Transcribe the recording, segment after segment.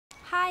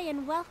Hi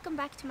and welcome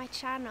back to my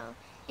channel.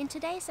 In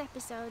today's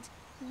episode,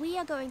 we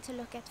are going to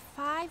look at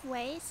 5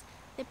 ways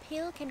the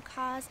pill can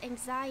cause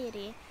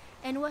anxiety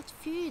and what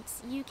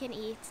foods you can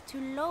eat to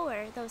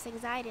lower those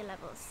anxiety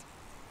levels.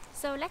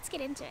 So let's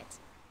get into it.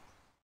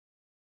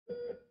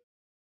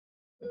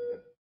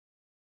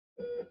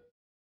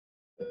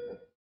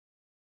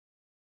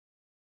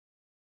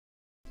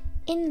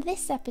 In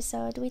this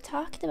episode, we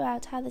talked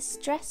about how the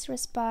stress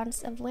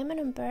response of women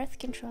on birth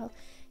control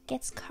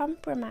gets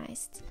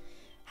compromised.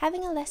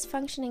 Having a less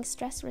functioning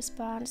stress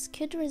response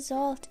could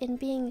result in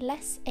being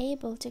less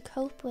able to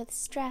cope with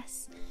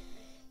stress.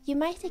 You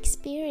might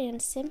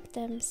experience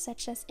symptoms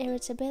such as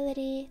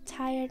irritability,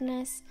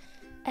 tiredness,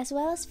 as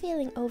well as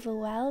feeling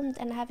overwhelmed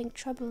and having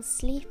trouble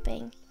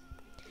sleeping.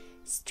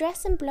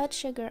 Stress and blood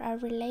sugar are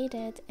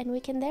related, and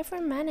we can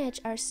therefore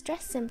manage our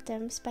stress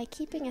symptoms by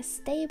keeping a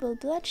stable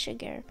blood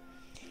sugar.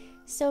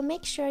 So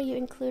make sure you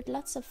include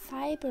lots of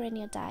fiber in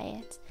your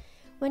diet.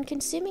 When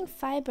consuming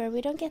fiber, we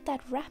don't get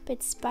that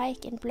rapid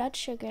spike in blood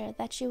sugar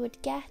that you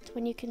would get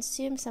when you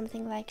consume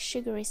something like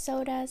sugary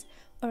sodas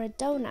or a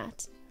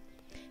donut.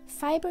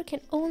 Fiber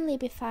can only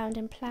be found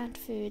in plant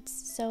foods,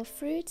 so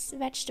fruits,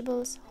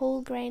 vegetables,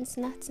 whole grains,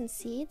 nuts and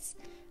seeds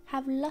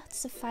have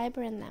lots of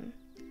fiber in them.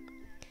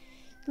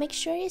 Make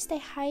sure you stay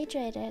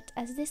hydrated,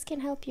 as this can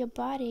help your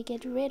body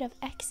get rid of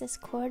excess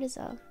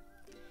cortisol.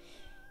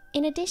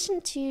 In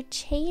addition to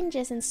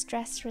changes in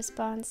stress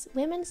response,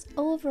 women's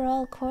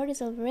overall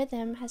cortisol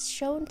rhythm has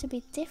shown to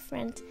be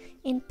different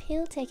in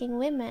pill-taking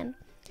women.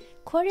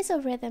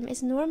 Cortisol rhythm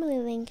is normally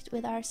linked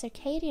with our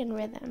circadian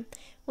rhythm,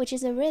 which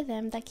is a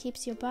rhythm that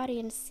keeps your body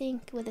in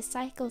sync with the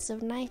cycles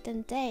of night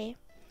and day.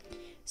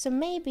 So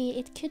maybe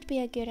it could be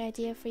a good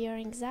idea for your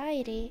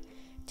anxiety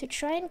to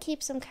try and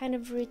keep some kind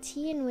of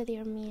routine with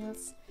your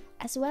meals,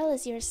 as well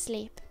as your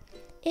sleep.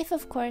 If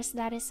of course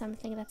that is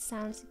something that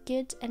sounds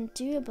good and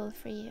doable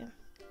for you.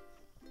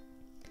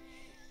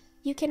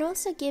 You can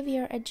also give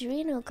your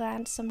adrenal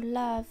gland some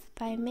love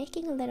by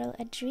making a little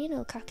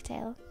adrenal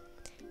cocktail.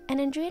 An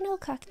adrenal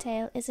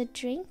cocktail is a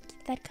drink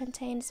that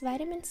contains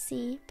vitamin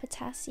C,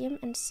 potassium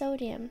and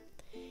sodium.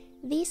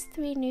 These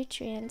 3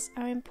 nutrients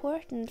are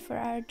important for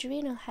our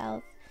adrenal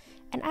health,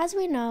 and as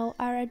we know,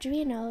 our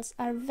adrenals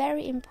are a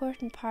very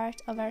important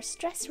part of our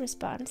stress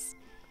response.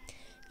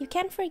 You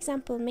can, for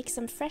example, mix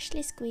some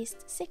freshly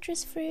squeezed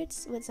citrus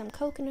fruits with some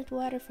coconut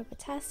water for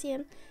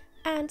potassium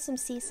and some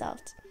sea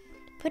salt.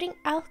 Putting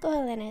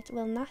alcohol in it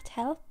will not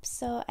help,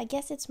 so I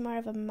guess it's more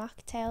of a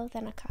mocktail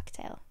than a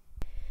cocktail.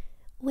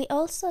 We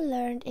also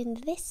learned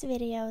in this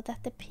video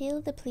that the pill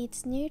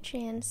depletes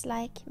nutrients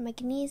like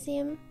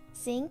magnesium,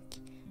 zinc,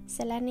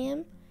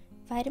 selenium,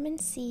 vitamin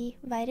C,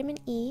 vitamin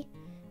E,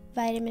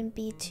 vitamin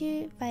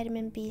B2,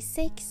 vitamin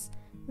B6,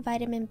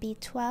 vitamin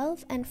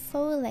B12 and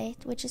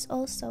folate, which is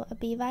also a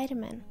B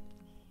vitamin.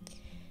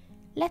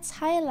 Let's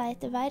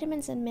highlight the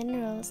vitamins and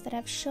minerals that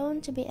have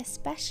shown to be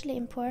especially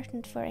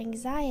important for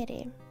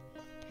anxiety.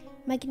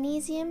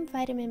 Magnesium,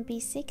 vitamin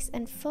B6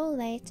 and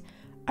folate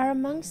are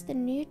amongst the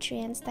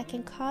nutrients that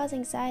can cause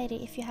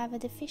anxiety if you have a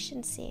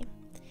deficiency.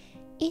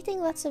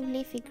 Eating lots of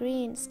leafy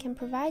greens can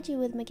provide you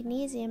with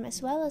magnesium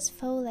as well as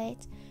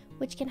folate,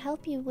 which can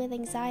help you with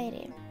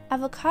anxiety.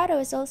 Avocado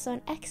is also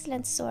an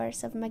excellent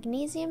source of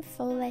magnesium,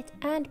 folate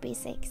and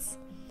B6.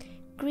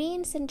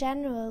 Greens in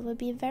general would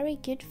be very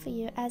good for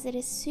you, as it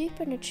is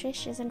super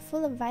nutritious and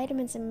full of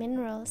vitamins and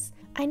minerals.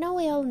 I know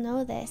we all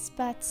know this,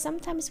 but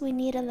sometimes we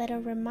need a little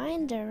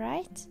reminder,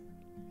 right?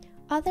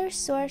 Other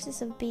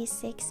sources of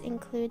B6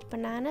 include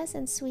bananas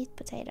and sweet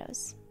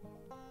potatoes.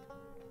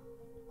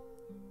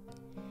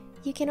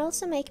 You can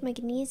also make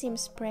magnesium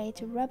spray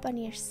to rub on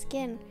your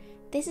skin.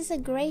 This is a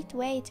great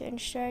way to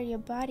ensure your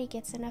body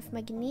gets enough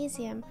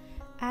magnesium,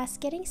 as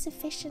getting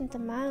sufficient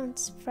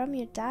amounts from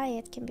your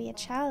diet can be a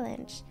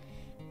challenge.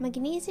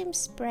 Magnesium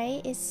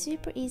spray is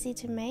super easy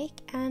to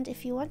make, and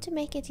if you want to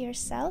make it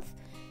yourself,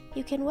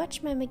 you can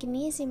watch my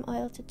magnesium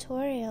oil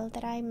tutorial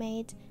that I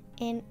made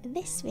in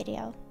this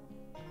video.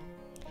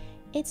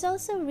 It's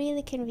also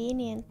really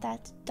convenient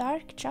that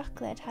dark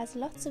chocolate has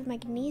lots of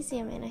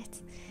magnesium in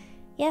it.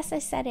 Yes, I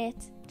said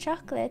it,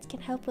 chocolate can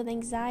help with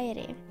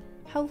anxiety.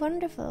 How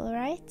wonderful,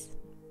 right?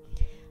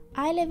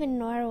 I live in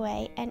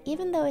Norway, and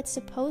even though it's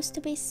supposed to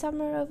be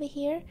summer over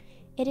here,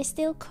 it is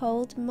still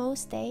cold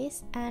most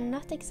days and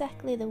not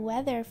exactly the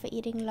weather for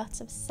eating lots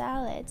of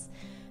salads.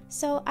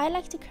 So I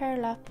like to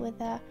curl up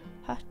with a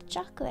hot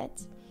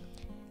chocolate.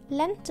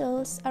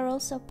 Lentils are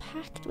also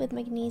packed with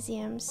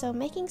magnesium, so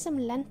making some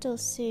lentil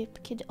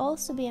soup could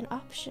also be an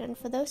option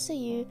for those of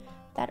you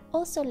that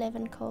also live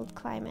in cold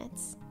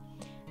climates.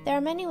 There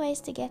are many ways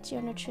to get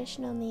your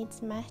nutritional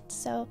needs met,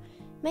 so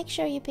make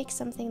sure you pick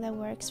something that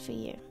works for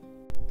you.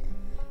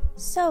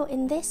 So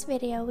in this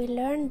video we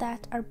learned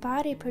that our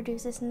body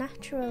produces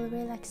natural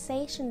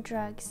relaxation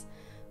drugs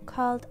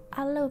called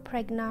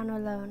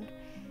allopregnanolone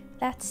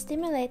that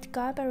stimulate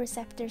GABA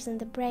receptors in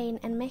the brain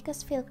and make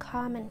us feel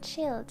calm and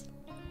chilled.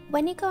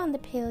 When you go on the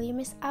pill, you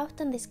miss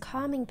out on these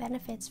calming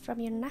benefits from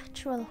your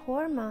natural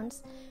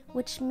hormones,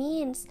 which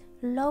means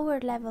lower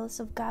levels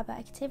of GABA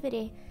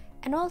activity,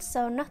 and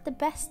also not the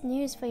best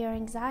news for your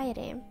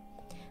anxiety.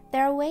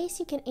 There are ways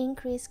you can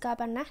increase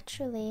GABA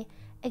naturally.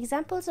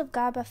 Examples of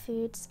GABA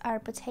foods are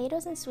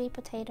potatoes and sweet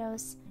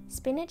potatoes,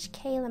 spinach,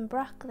 kale and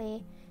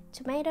broccoli,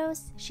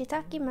 tomatoes,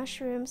 shiitake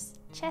mushrooms,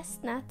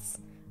 chestnuts,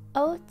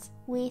 oat,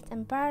 wheat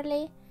and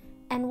barley,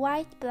 and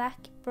white, black,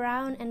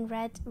 brown and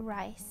red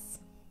rice.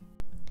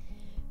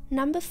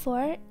 Number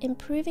 4,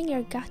 improving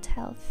your gut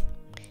health.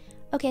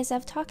 Okay, so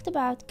I've talked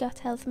about gut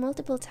health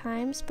multiple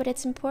times, but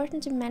it's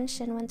important to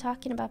mention when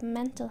talking about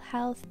mental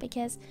health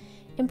because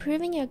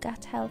improving your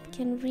gut health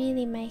can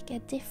really make a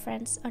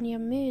difference on your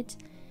mood,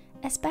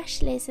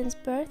 especially since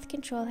birth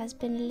control has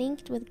been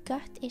linked with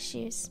gut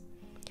issues.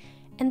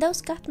 And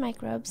those gut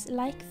microbes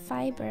like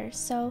fiber,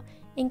 so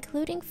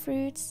including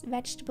fruits,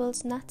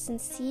 vegetables, nuts and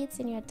seeds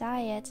in your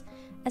diet,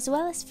 as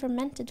well as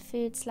fermented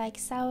foods like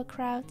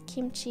sauerkraut,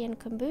 kimchi and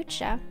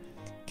kombucha,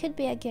 could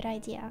be a good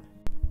idea.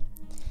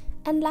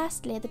 And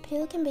lastly, the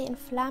pill can be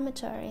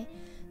inflammatory.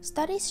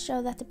 Studies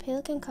show that the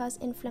pill can cause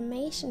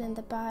inflammation in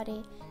the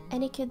body,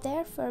 and it could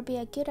therefore be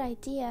a good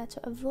idea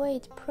to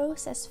avoid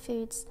processed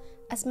foods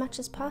as much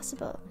as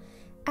possible,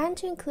 and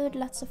to include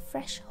lots of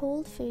fresh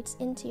whole foods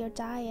into your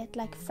diet,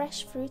 like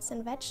fresh fruits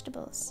and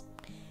vegetables.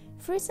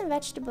 Fruits and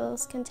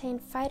vegetables contain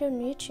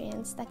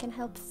phytonutrients that can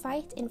help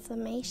fight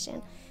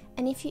inflammation,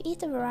 and if you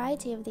eat a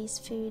variety of these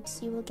foods,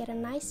 you will get a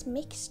nice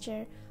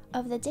mixture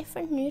of the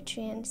different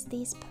nutrients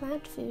these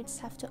plant foods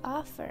have to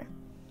offer.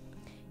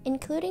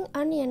 Including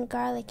onion,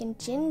 garlic and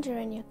ginger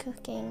in your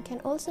cooking can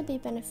also be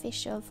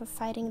beneficial for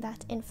fighting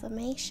that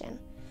inflammation.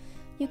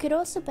 You could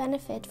also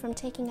benefit from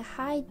taking a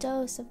high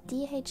dose of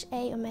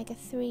DHA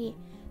omega-3,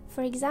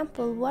 for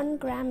example 1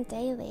 gram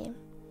daily.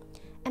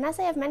 And as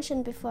I have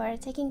mentioned before,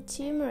 taking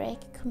turmeric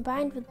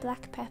combined with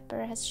black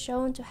pepper has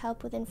shown to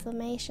help with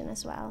inflammation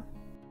as well.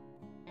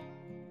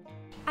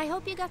 I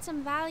hope you got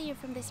some value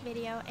from this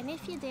video, and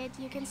if you did,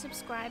 you can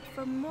subscribe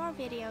for more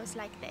videos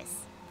like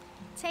this.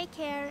 Take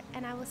care,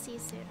 and I will see you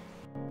soon.